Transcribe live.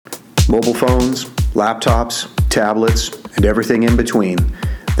mobile phones, laptops, tablets, and everything in between.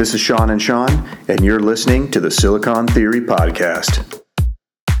 This is Sean and Sean, and you're listening to the Silicon Theory Podcast.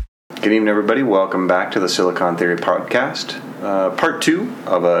 Good evening, everybody. Welcome back to the Silicon Theory Podcast, part 2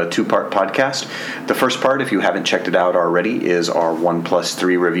 of a 2-part podcast. The first part, if you haven't checked it out already, is our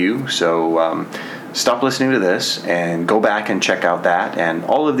 1+3 review. So stop listening to this and go back and check out that and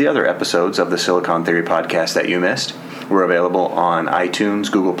all of the other episodes of the Silicon Theory Podcast that you missed. We're available on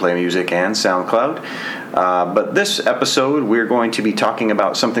iTunes, Google Play Music, and SoundCloud. But this episode, we're going to be talking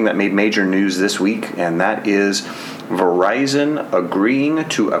about something that made major news this week, and that is Verizon agreeing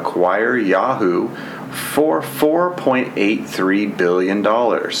to acquire Yahoo for $4.83 billion.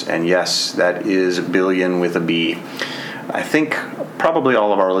 And yes, that is billion with a B. I think probably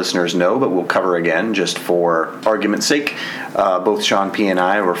all of our listeners know, but we'll cover again just for argument's sake. Both Sean P. and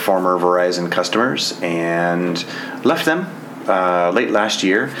I were former Verizon customers and left them late last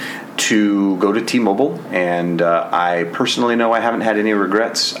year to go to T-Mobile, and I personally know I haven't had any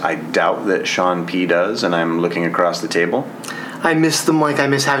regrets. I doubt that Sean P. does, and I'm looking across the table. I miss them like I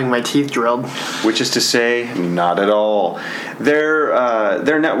miss having my teeth drilled. Which is to say, not at all.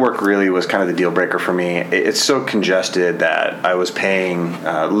 Their network really was kind of the deal breaker for me. It's so congested that I was paying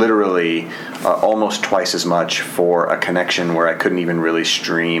literally almost twice as much for a connection where I couldn't even really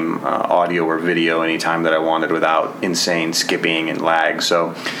stream audio or video anytime that I wanted without insane skipping and lag.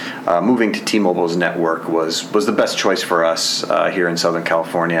 So moving to T-Mobile's network was the best choice for us here in Southern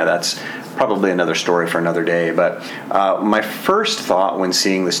California. That's probably another story for another day. But my first thought when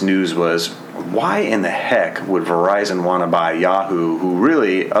seeing this news was, why in the heck would Verizon want to buy Yahoo, who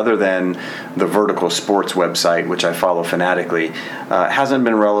really, other than the vertical sports website, which I follow fanatically, hasn't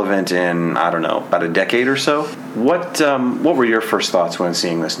been relevant in, I don't know, about a decade or so? What were your first thoughts when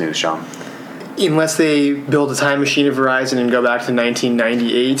seeing this news, Sean? Unless they build a time machine at Verizon and go back to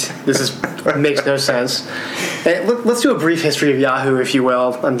 1998, makes no sense. Let's do a brief history of Yahoo, if you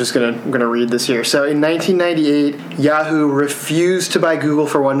will. I'm just gonna read this here. So in 1998, Yahoo refused to buy Google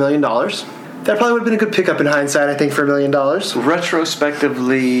for $1 million. That probably would have been a good pickup in hindsight, I think, for $1 million.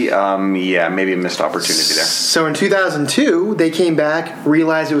 Retrospectively, yeah, maybe a missed opportunity there. So in 2002, they came back,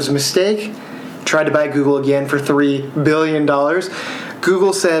 realized it was a mistake, tried to buy Google again for $3 billion.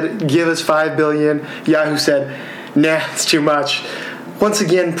 Google said, give us $5 billion. Yahoo said, nah, it's too much. Once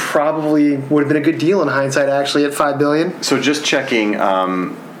again, probably would have been a good deal in hindsight, actually, at $5 billion. So just checking,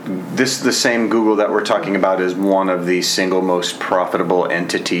 the same Google that we're talking about is one of the single most profitable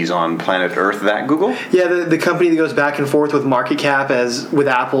entities on planet Earth, that Google? Yeah, the company that goes back and forth with market cap with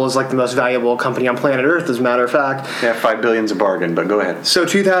Apple is like the most valuable company on planet Earth, as a matter of fact. Yeah, $5 billion's a bargain, but go ahead. So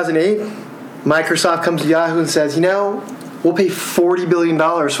 2008, Microsoft comes to Yahoo and says, we'll pay $40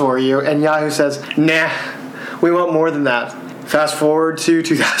 billion for you. And Yahoo says, nah, we want more than that. Fast forward to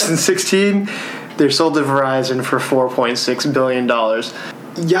 2016, they're sold to Verizon for $4.6 billion.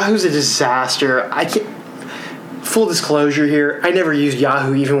 Yahoo's a disaster. Full disclosure here, I never used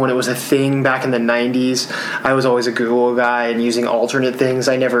Yahoo even when it was a thing back in the 90s. I was always a Google guy and using alternate things.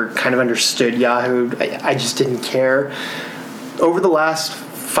 I never kind of understood Yahoo. I just didn't care. Over the last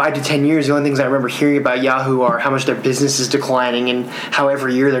 5 to 10 years, the only things I remember hearing about Yahoo are how much their business is declining and how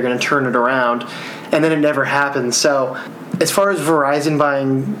every year they're going to turn it around, and then it never happens. So as far as Verizon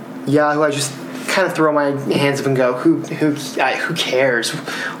buying Yahoo, I just kind of throw my hands up and go, who cares?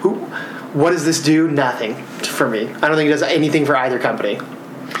 What does this do? Nothing for me. I don't think it does anything for either company.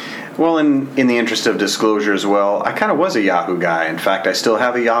 Well, in the interest of disclosure as well, I kind of was a Yahoo guy. In fact, I still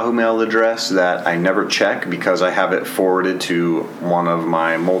have a Yahoo mail address that I never check because I have it forwarded to one of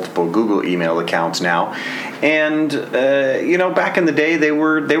my multiple Google email accounts now. And back in the day, they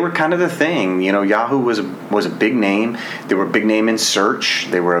were kind of the thing. Yahoo was a big name. They were a big name in search.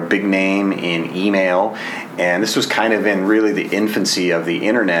 They were a big name in email. And this was kind of in really the infancy of the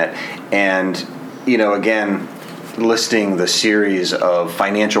internet. And again, listing the series of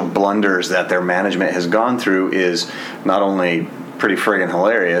financial blunders that their management has gone through is not only pretty friggin'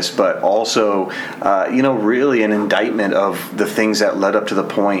 hilarious, but also, really an indictment of the things that led up to the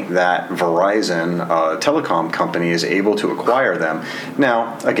point that Verizon, a telecom company, is able to acquire them.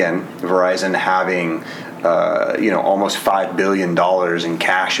 Now, again, Verizon having almost $5 billion in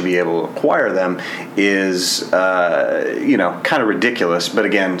cash to be able to acquire them is, kind of ridiculous, but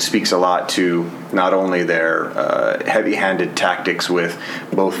again, speaks a lot to not only their heavy-handed tactics with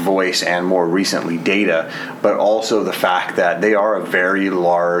both voice and more recently data, but also the fact that they are a very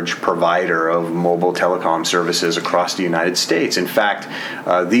large provider of mobile telecom services across the United States. In fact,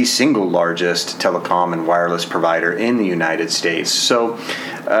 the single largest telecom and wireless provider in the United States. So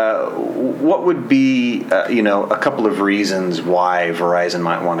what would be, a couple of reasons why Verizon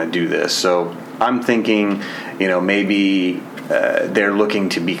might want to do this? So I'm thinking, maybe they're looking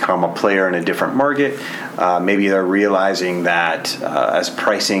to become a player in a different market. Maybe they're realizing that as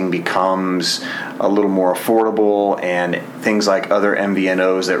pricing becomes a little more affordable and things like other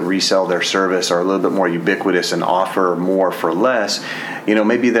MVNOs that resell their service are a little bit more ubiquitous and offer more for less,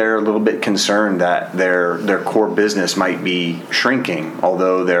 maybe they're a little bit concerned that their core business might be shrinking,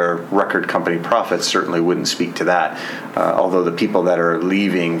 although their record company profits certainly wouldn't speak to that. Although the people that are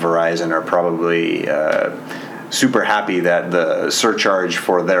leaving Verizon are probably super happy that the surcharge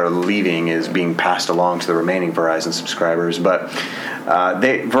for their leaving is being passed along to the remaining Verizon subscribers. But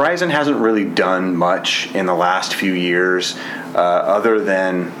Verizon hasn't really done much in the last few years other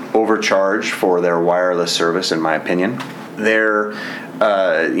than overcharge for their wireless service, in my opinion. Their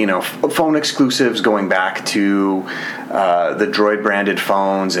phone exclusives going back to the Droid branded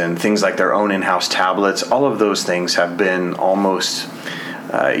phones and things like their own in-house tablets, all of those things have been almost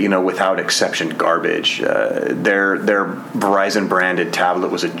without exception, garbage. Their Verizon branded tablet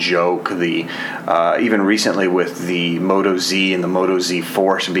was a joke. Even recently with the Moto Z and the Moto Z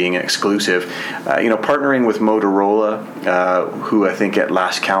Force being exclusive, partnering with Motorola, who I think at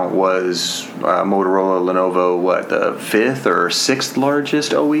last count was Motorola, Lenovo, the 5th or 6th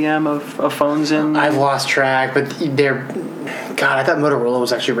largest OEM of phones in? I've lost track, but I thought Motorola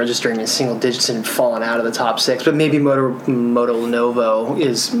was actually registering in single digits and fallen out of the top 6, but maybe Moto Lenovo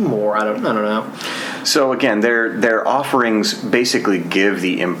is more. I don't know. So again, their offerings basically give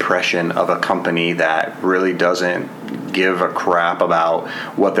the impression of a company that really doesn't give a crap about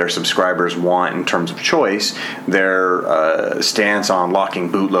what their subscribers want in terms of choice. Their stance on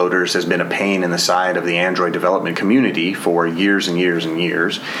locking bootloaders has been a pain in the side of the Android development community for years and years and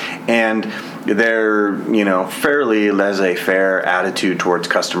years. And their, fairly laissez-faire attitude towards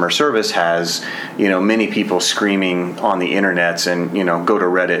customer service has, many people screaming on the internets, and, go to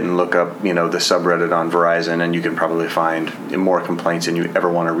Reddit and look up, the subreddit on Verizon, and you can probably find more complaints than you ever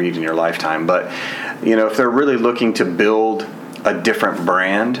want to read in your lifetime. But, if they're really looking to build a different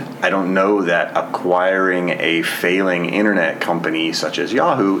brand, I don't know that acquiring a failing internet company such as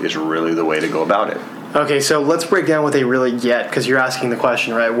Yahoo is really the way to go about it. Okay, so let's break down what they really get, because you're asking the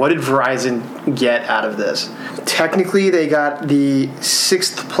question, right? What did Verizon get out of this? Technically, they got the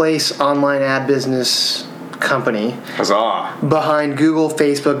 6th place online ad business company. Huzzah! Behind Google,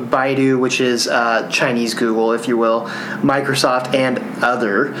 Facebook, Baidu, which is Chinese Google, if you will, Microsoft, and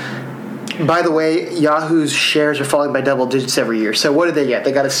other. By the way, Yahoo's shares are falling by double digits every year. So what did they get?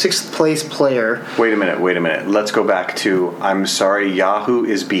 They got a 6th place player. Wait a minute. Let's go back to, I'm sorry, Yahoo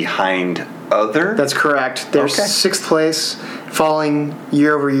is behind other? That's correct. They're 6th place, falling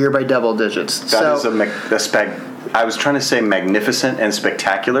year over year by double digits. That is I was trying to say magnificent and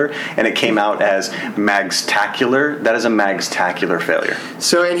spectacular, and it came out as magstacular. That is a magstacular failure.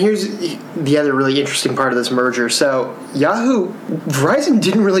 So, and here's the other really interesting part of this merger. So, Verizon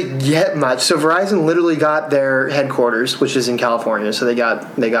didn't really get much. So, Verizon literally got their headquarters, which is in California. So, they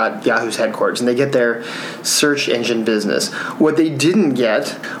got Yahoo's headquarters, and they get their search engine business. What they didn't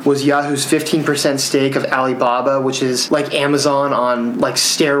get was Yahoo's 15% stake of Alibaba, which is like Amazon on like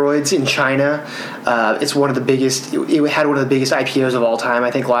steroids in China. It's one of the biggest. It had one of the biggest IPOs of all time, I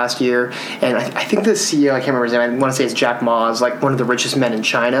think, last year. And I think the CEO, I can't remember his name, I want to say it's Jack Ma, is like one of the richest men in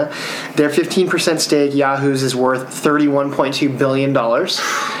China. Their 15% stake, Yahoo's, is worth $31.2 billion.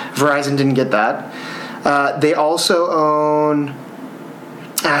 Verizon didn't get that. They also own...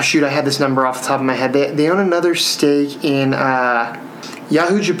 I had this number off the top of my head. They own another stake in...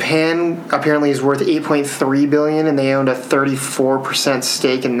 Yahoo Japan apparently is worth $8.3 billion, and they owned a 34%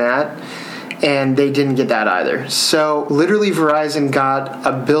 stake in that. And they didn't get that either. So literally Verizon got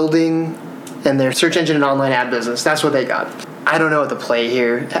a building and their search engine and online ad business. That's what they got. I don't know what to play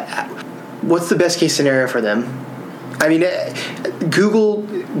here. What's the best case scenario for them? I mean,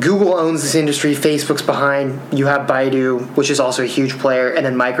 Google owns this industry. Facebook's behind. You have Baidu, which is also a huge player, and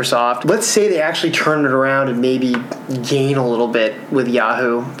then Microsoft. Let's say they actually turn it around and maybe gain a little bit with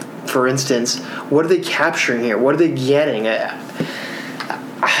Yahoo, for instance. What are they capturing here? What are they getting?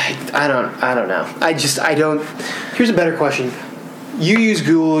 I don't know. I don't. Here's a better question. You use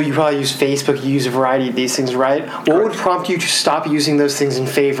Google, you probably use Facebook, you use a variety of these things, right? What would prompt you to stop using those things in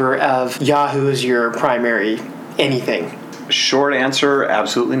favor of Yahoo as your primary anything? Short answer,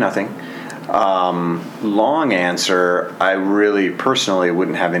 absolutely nothing. Long answer, I really personally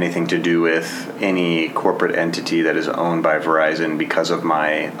wouldn't have anything to do with any corporate entity that is owned by Verizon because of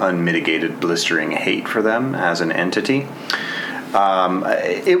my unmitigated blistering hate for them as an entity.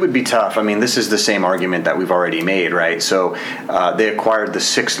 It would be tough. I mean, this is the same argument that we've already made, right? So they acquired the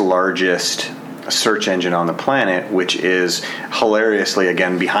 6th largest search engine on the planet, which is hilariously,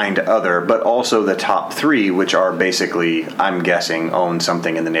 again, behind other, but also the top 3, which are basically, I'm guessing, own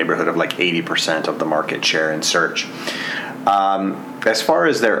something in the neighborhood of like 80% of the market share in search. As far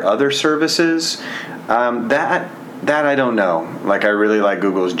as their other services, that I don't know. Like, I really like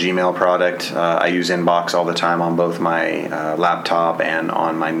Google's Gmail product. I use Inbox all the time on both my laptop and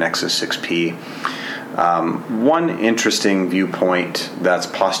on my Nexus 6P. One interesting viewpoint that's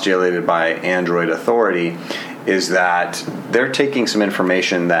postulated by Android Authority is that they're taking some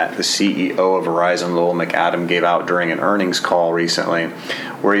information that the CEO of Verizon, Lowell McAdam, gave out during an earnings call recently,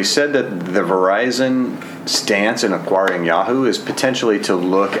 where he said that the Verizon stance in acquiring Yahoo is potentially to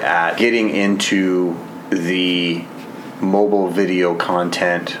look at getting into the mobile video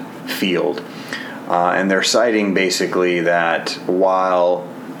content field. And they're citing basically that while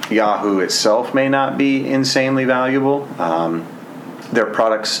Yahoo itself may not be insanely valuable, their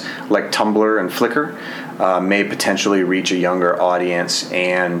products like Tumblr and Flickr may potentially reach a younger audience,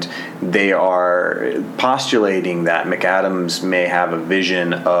 and they are postulating that McAdams may have a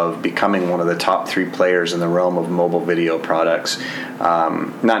vision of becoming one of the top 3 players in the realm of mobile video products.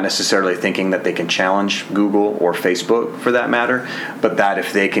 Not necessarily thinking that they can challenge Google or Facebook for that matter, but that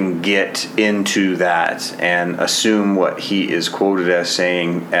if they can get into that and assume what he is quoted as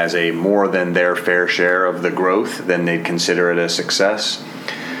saying as a more than their fair share of the growth, then they'd consider it a success.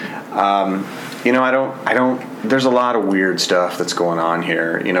 I don't, there's a lot of weird stuff that's going on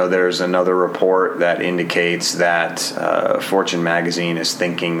here. There's another report that indicates that Fortune magazine is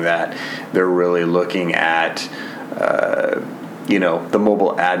thinking that they're really looking at, the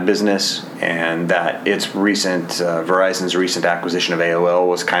mobile ad business, and that Verizon's recent acquisition of AOL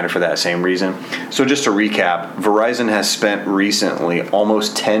was kind of for that same reason. So just to recap, Verizon has spent recently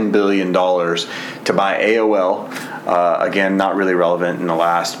almost $10 billion to buy AOL, again, not really relevant in the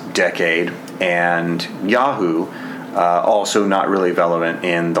last decade, and Yahoo, also not really relevant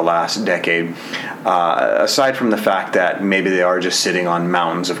in the last decade, aside from the fact that maybe they are just sitting on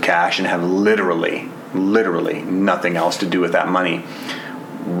mountains of cash and have literally nothing else to do with that money.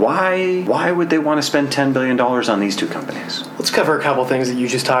 Why would they want to spend $10 billion on these 2 companies? Let's cover a couple things that you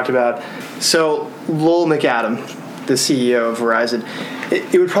just talked about. So, Lowell McAdam, the CEO of Verizon,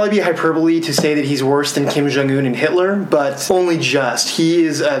 it would probably be hyperbole to say that he's worse than Kim Jong-un and Hitler, but only just. He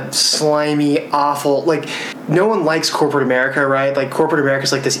is a slimy, awful, no one likes corporate America, right? Like, corporate America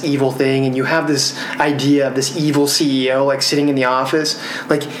is like this evil thing, and you have this idea of this evil CEO, sitting in the office.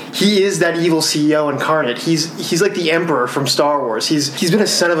 He is that evil CEO incarnate. He's like the Emperor from Star Wars. He's been a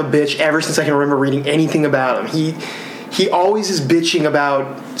son of a bitch ever since I can remember reading anything about him. He always is bitching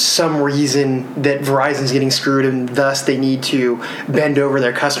about some reason that Verizon's getting screwed, and thus they need to bend over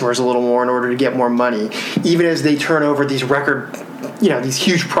their customers a little more in order to get more money, even as they turn over these these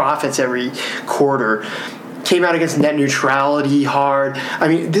huge profits every quarter. Came out against net neutrality hard. I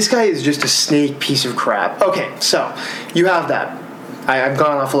mean, this guy is just a snake piece of crap. Okay, so you have that. I've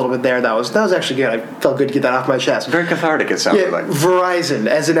gone off a little bit there. That was actually good. I felt good to get that off my chest. Very cathartic, it sounded like. Verizon,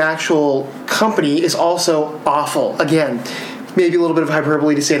 as an actual company, is also awful. Again, maybe a little bit of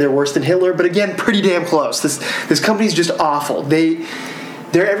hyperbole to say they're worse than Hitler, but again, pretty damn close. This company's just awful. They're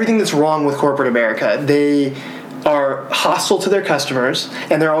everything that's wrong with corporate America. They are hostile to their customers,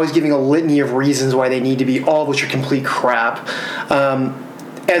 and they're always giving a litany of reasons why they need to be, all of which are complete crap.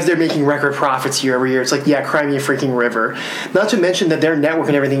 As they're making record profits year over year. It's cry me a freaking river. Not to mention that their network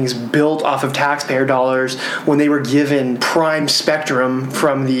and everything is built off of taxpayer dollars when they were given prime spectrum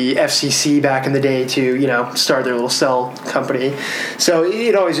from the FCC back in the day to, start their little cell company. So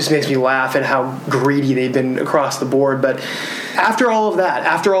it always just makes me laugh at how greedy they've been across the board. But after all of that,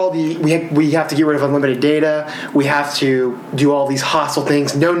 after all we have to get rid of unlimited data, we have to do all these hostile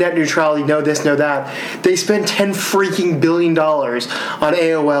things, no net neutrality, no this, no that. They spend $10 freaking billion on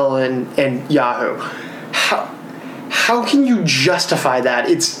AOL and Yahoo. How can you justify that?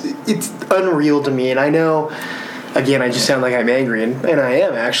 It's unreal to me. And I know, again, I just sound like I'm angry, and I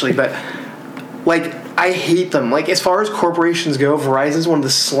am actually, but I hate them. As far as corporations go, Verizon's one of the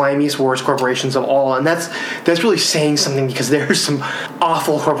slimiest, worst corporations of all, and that's really saying something, because there's some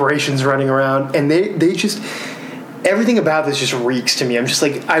awful corporations running around, and they just, everything about this just reeks to me. I'm just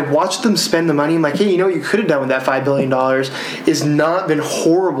I watched them spend the money. I'm like, hey, what you could have done with that $5 billion is not been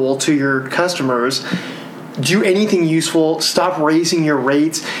horrible to your customers. Do anything useful. Stop raising your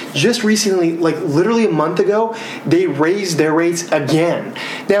rates. Just recently, literally a month ago, they raised their rates again.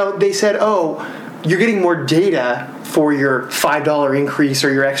 Now, they said, oh, you're getting more data for your $5 increase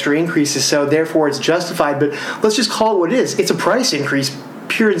or your extra increases, so therefore it's justified. But let's just call it what it is. It's a price increase,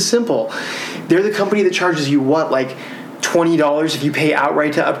 pure and simple. They're the company that charges you what, like $20 if you pay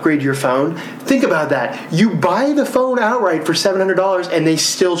outright to upgrade your phone? Think about that. You buy the phone outright for $700 and they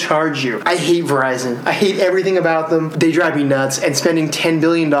still charge you. I hate Verizon. I hate everything about them. They drive me nuts. And spending $10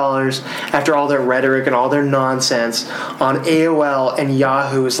 billion after all their rhetoric and all their nonsense on AOL and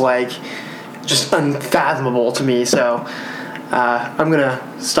Yahoo is like just unfathomable to me. So I'm going to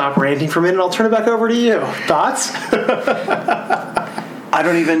stop ranting for a minute and I'll turn it back over to you. Thoughts? I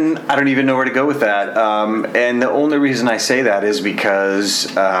don't even know where to go with that. And the only reason I say that is because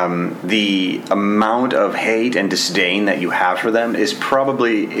the amount of hate and disdain that you have for them is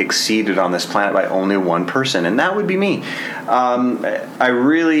probably exceeded on this planet by only one person, and that would be me. I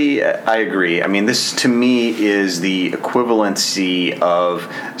agree. I mean, this to me is the equivalency of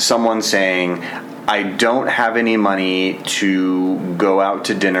someone saying, I don't have any money to go out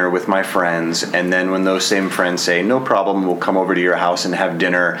to dinner with my friends, and then when those same friends say, no problem, we'll come over to your house and have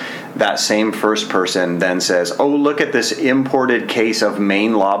dinner, that same first person then says, oh, look at this imported case of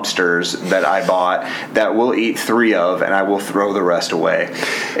Maine lobsters that I bought that we'll eat 3 of, and I will throw the rest away.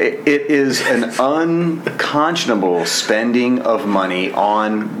 It is an unconscionable spending of money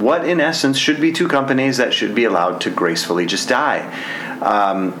on what in essence should be 2 companies that should be allowed to gracefully just die.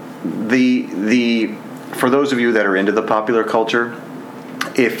 For those of you that are into the popular culture,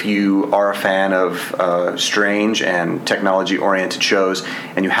 if you are a fan of strange and technology-oriented shows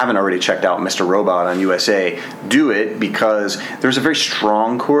and you haven't already checked out Mr. Robot on USA, do it, because there's a very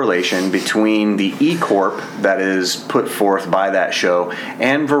strong correlation between the E-Corp that is put forth by that show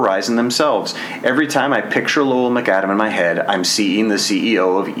and Verizon themselves. Every time I picture Lowell McAdam in my head, I'm seeing the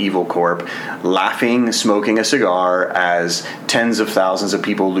CEO of Evil Corp laughing, smoking a cigar as tens of thousands of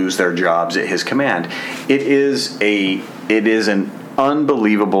people lose their jobs at his command. It is an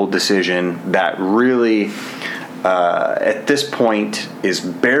unbelievable decision that really at this point is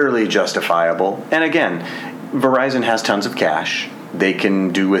barely justifiable. And again, Verizon has tons of cash. They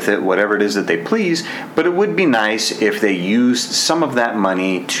can do with it whatever it is that they please, but it would be nice if they used some of that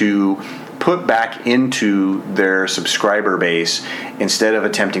money to put back into their subscriber base instead of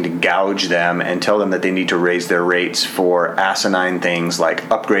attempting to gouge them and tell them that they need to raise their rates for asinine things like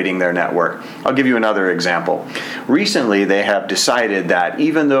upgrading their network. I'll give you another example. Recently, they have decided that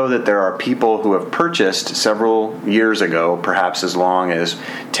even though that there are people who have purchased several years ago, perhaps as long as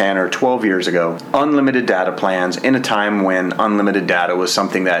 10 or 12 years ago, unlimited data plans in a time when unlimited data was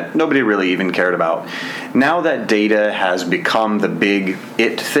something that nobody really even cared about. Now that data has become the big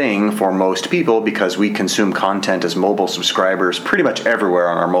it thing for most people because we consume content as mobile subscribers pretty much everywhere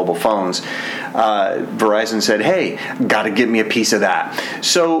on our mobile phones, Verizon said, hey, got to get me a piece of that.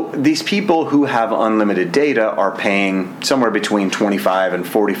 So these people who have unlimited data are paying somewhere between $25 and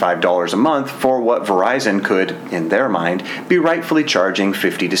 $45 a month for what Verizon could, in their mind, be rightfully charging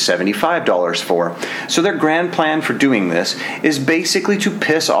 $50 to $75 for. So their grand plan for doing this is basically to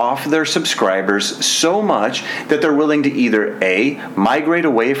piss off their subscribers so much that they're willing to either A, migrate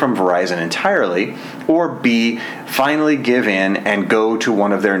away from Verizon entirely, or B, finally give in and go to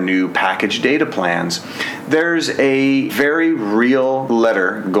one of their new package data plans. There's a very real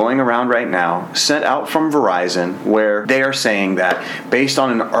letter going around right now sent out from Verizon where they are saying that based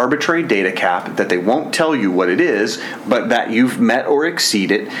on an arbitrary data cap that they won't tell you what it is, but that you've met or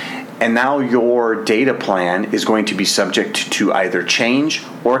exceeded, and now your data plan is going to be subject to either change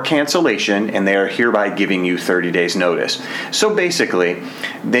or cancellation, and they are hereby giving you 30 days notice. So basically,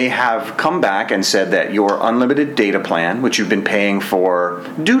 they have come back and said that your unlimited data plan, which you've been paying for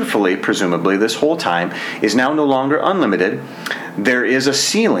dutifully, presumably, this whole time, is now no longer unlimited. There is a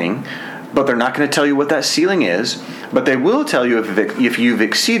ceiling, but they're not going to tell you what that ceiling is, but they will tell you if you've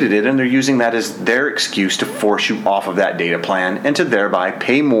exceeded it, and they're using that as their excuse to force you off of that data plan and to thereby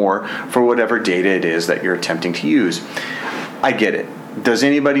pay more for whatever data it is that you're attempting to use. I get it. Does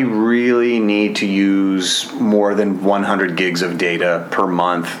anybody really need to use more than 100 gigs of data per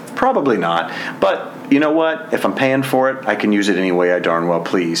month? Probably not. But you know what? If I'm paying for it, I can use it any way I darn well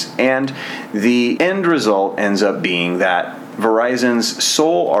please. And the end result ends up being that Verizon's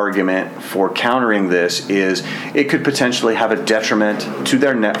sole argument for countering this is it could potentially have a detriment to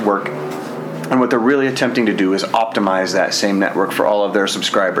their network. And what they're really attempting to do is optimize that same network for all of their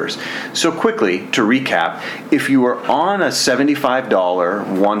subscribers. So quickly, to recap, if you are on a $75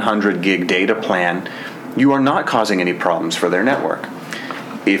 100 gig data plan, you are not causing any problems for their network.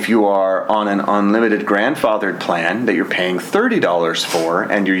 If you are on an unlimited grandfathered plan that you're paying $30 for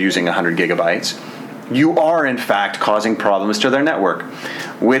and you're using 100 gigabytes, you are in fact causing problems to their network,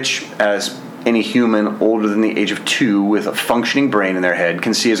 which, as any human older than the age of 2 with a functioning brain in their head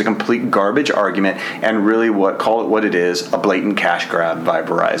can see as a complete garbage argument and really call it what it is, a blatant cash grab by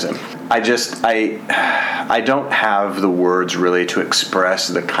Verizon. I don't have the words really to express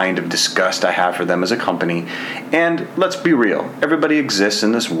the kind of disgust I have for them as a company. And let's be real, everybody exists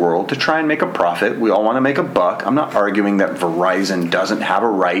in this world to try and make a profit. We all want to make a buck. I'm not arguing that Verizon doesn't have a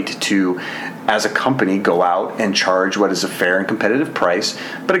right to, as a company, go out and charge what is a fair and competitive price.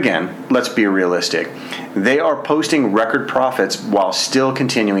 But again, let's be realistic. They are posting record profits while still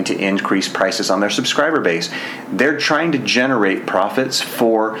continuing to increase prices on their subscriber base. They're trying to generate profits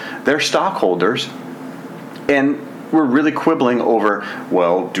for their stockholders, and we're really quibbling over,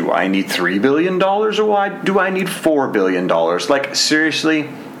 well, do I need $3 billion or do I need $4 billion? Like, seriously,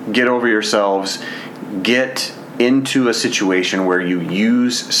 get over yourselves. Get into a situation where you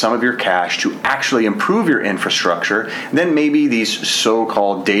use some of your cash to actually improve your infrastructure. Then maybe these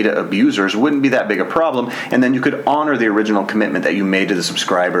so-called data abusers wouldn't be that big a problem, and then you could honor the original commitment that you made to the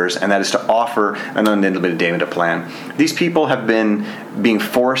subscribers, and that is to offer an unlimited data plan. These people have been being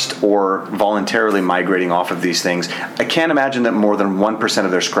forced or voluntarily migrating off of these things. I can't imagine that more than 1%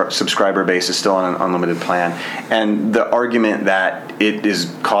 of their subscriber base is still on an unlimited plan, and the argument that it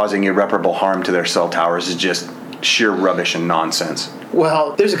is causing irreparable harm to their cell towers is just sheer rubbish and nonsense.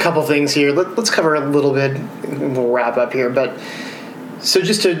 Well, there's a couple things here. Let's cover a little bit, and we'll wrap up here. But so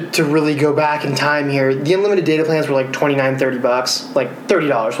just to really go back in time here, the unlimited data plans were like $29, $30, like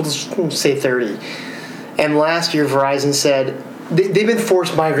 $30. We'll say 30. And last year, Verizon said they've been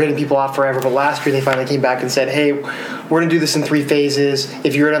forced migrating people off forever, but last year they finally came back and said, hey, we're going to do this in 3 phases.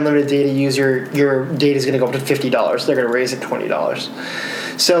 If you're an unlimited data user, your data is going to go up to $50. They're going to raise it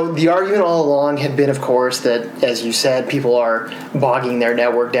 $20. So the argument all along had been, of course, that, as you said, people are bogging their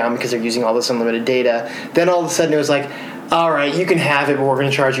network down because they're using all this unlimited data. Then all of a sudden it was like, all right, you can have it, but we're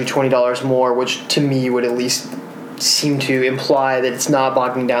going to charge you $20 more, which to me would at least seem to imply that it's not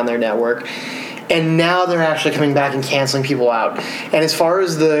bogging down their network. And now they're actually coming back and canceling people out. And as far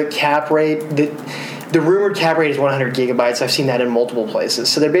as the cap rate, the rumored cap rate is 100 gigabytes. I've seen that in multiple places.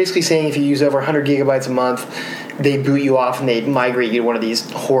 So they're basically saying if you use over 100 gigabytes a month, they boot you off and they migrate you to one of these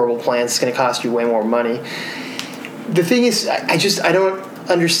horrible plans. It's going to cost you way more money. The thing is, I don't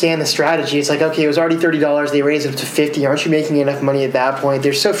understand the strategy. It's like, okay, it was already $30. They raised it to $50. Aren't you making enough money at that point?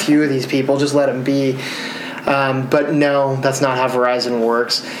 There's so few of these people. Just let them be. But no, that's not how Verizon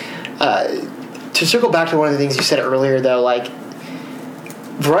works. To circle back to one of the things you said earlier, though, like,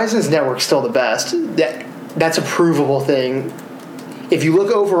 Verizon's network's still the best. That's a provable thing. If you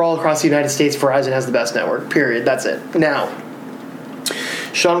look overall across the United States, Verizon has the best network, period. That's it. Now,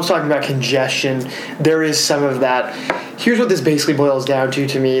 Sean was talking about congestion. There is some of that. Here's what this basically boils down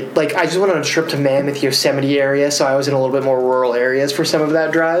to me. Like, I just went on a trip to Mammoth, Yosemite area, so I was in a little bit more rural areas for some of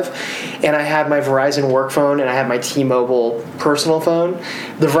that drive. And I had my Verizon work phone and I had my T-Mobile personal phone.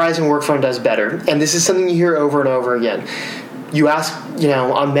 The Verizon work phone does better. And this is something you hear over and over again. You ask,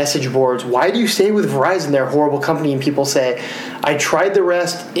 on message boards, why do you stay with Verizon? They're a horrible company. And people say, I tried the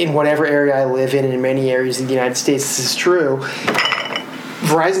rest in whatever area I live in, and in many areas of the United States, this is true.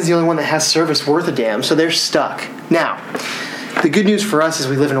 Verizon's the only one that has service worth a damn, so they're stuck. Now, the good news for us is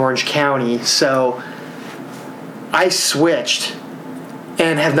we live in Orange County, so I switched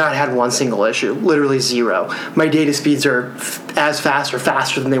and have not had one single issue, literally zero. My data speeds are as fast or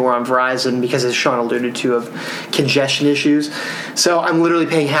faster than they were on Verizon because, as Sean alluded to, of congestion issues. So I'm literally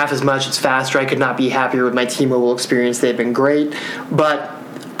paying half as much. It's faster. I could not be happier with my T-Mobile experience. They've been great. But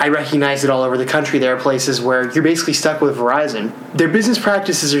I recognize that all over the country there are places where you're basically stuck with Verizon. Their business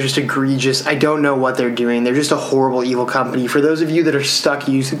practices are just egregious. I don't know what they're doing. They're just a horrible, evil company. For those of you that are stuck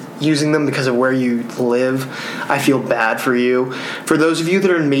using them because of where you live, I feel bad for you. For those of you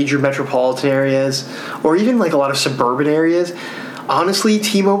that are in major metropolitan areas or even like a lot of suburban areas, honestly,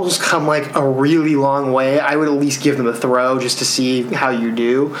 T-Mobile's come like a really long way. I would at least give them a throw just to see how you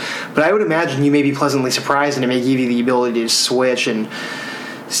do. But I would imagine you may be pleasantly surprised, and it may give you the ability to switch, and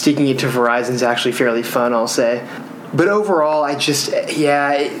sticking it to Verizon is actually fairly fun, I'll say. But overall, as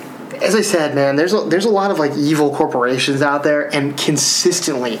I said, man, there's a lot of like evil corporations out there, and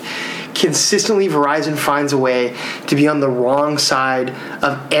consistently Verizon finds a way to be on the wrong side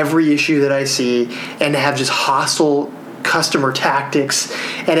of every issue that I see and to have just hostile customer tactics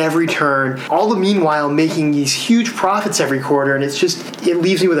at every turn, all the meanwhile making these huge profits every quarter, and it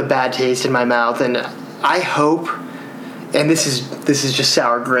leaves me with a bad taste in my mouth. And I hope, and this is just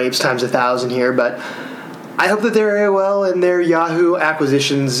sour grapes times 1,000 here, but I hope that their AOL and their Yahoo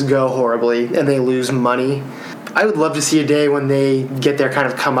acquisitions go horribly and they lose money. I would love to see a day when they get their kind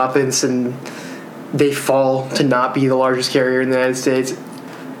of comeuppance and they fall to not be the largest carrier in the United States.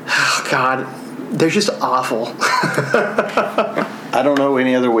 Oh, God, they're just awful. I don't know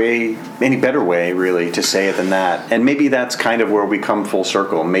any better way, really, to say it than that. And maybe that's kind of where we come full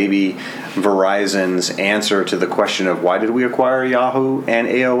circle. Maybe Verizon's answer to the question of why did we acquire Yahoo and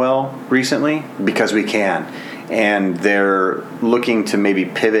AOL recently? Because we can. And they're looking to maybe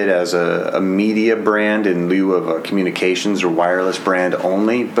pivot as a media brand in lieu of a communications or wireless brand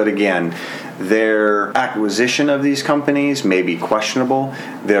only. But again, their acquisition of these companies may be questionable.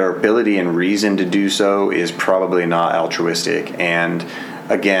 Their ability and reason to do so is probably not altruistic. And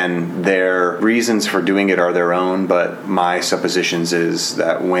again, their reasons for doing it are their own, but my suppositions is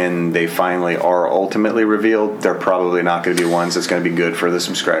that when they finally are ultimately revealed, they're probably not going to be ones that's going to be good for the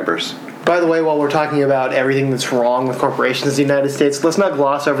subscribers. By the way, while we're talking about everything that's wrong with corporations in the United States, let's not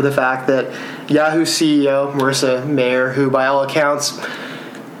gloss over the fact that Yahoo CEO, Marissa Mayer, who by all accounts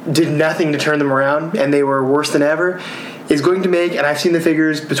did nothing to turn them around and they were worse than ever, is going to make, and I've seen the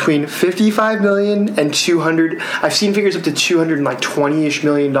figures, between $55 million and $200. I've seen figures up to $220-ish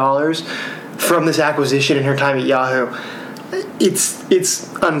million from this acquisition in her time at Yahoo.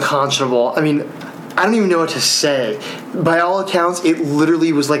 It's unconscionable. I mean, I don't even know what to say. By all accounts, it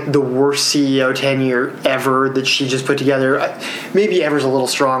literally was like the worst CEO tenure ever that she just put together. Maybe ever's a little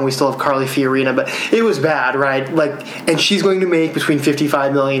strong. We still have Carly Fiorina, but it was bad, right? And she's going to make between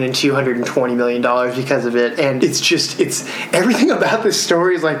 $55 million and $220 million because of it. And it's everything about this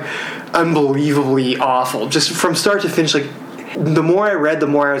story is like unbelievably awful, just from start to finish. Like, the more I read, the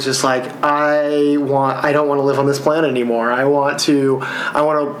more I was just like, I don't want to live on this planet anymore. I want to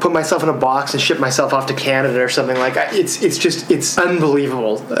put myself in a box and ship myself off to Canada or something. Like, it's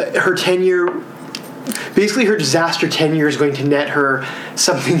unbelievable. Her tenure, basically her disaster tenure, is going to net her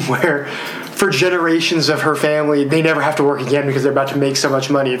something where, for generations of her family, they never have to work again because they're about to make so much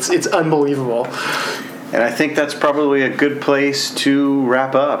money. It's unbelievable. And I think that's probably a good place to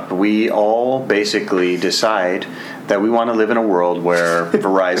wrap up. We all basically decide that we want to live in a world where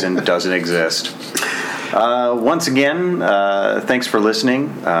Verizon doesn't exist. Once again, thanks for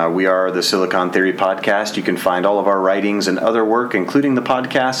listening. We are the Silicon Theory Podcast. You can find all of our writings and other work, including the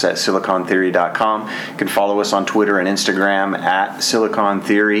podcast, at silicontheory.com. You can follow us on Twitter and Instagram at Silicon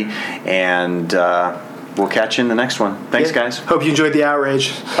Theory. And we'll catch you in the next one. Thanks, guys. Hope you enjoyed the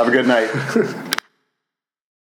outrage. Have a good night.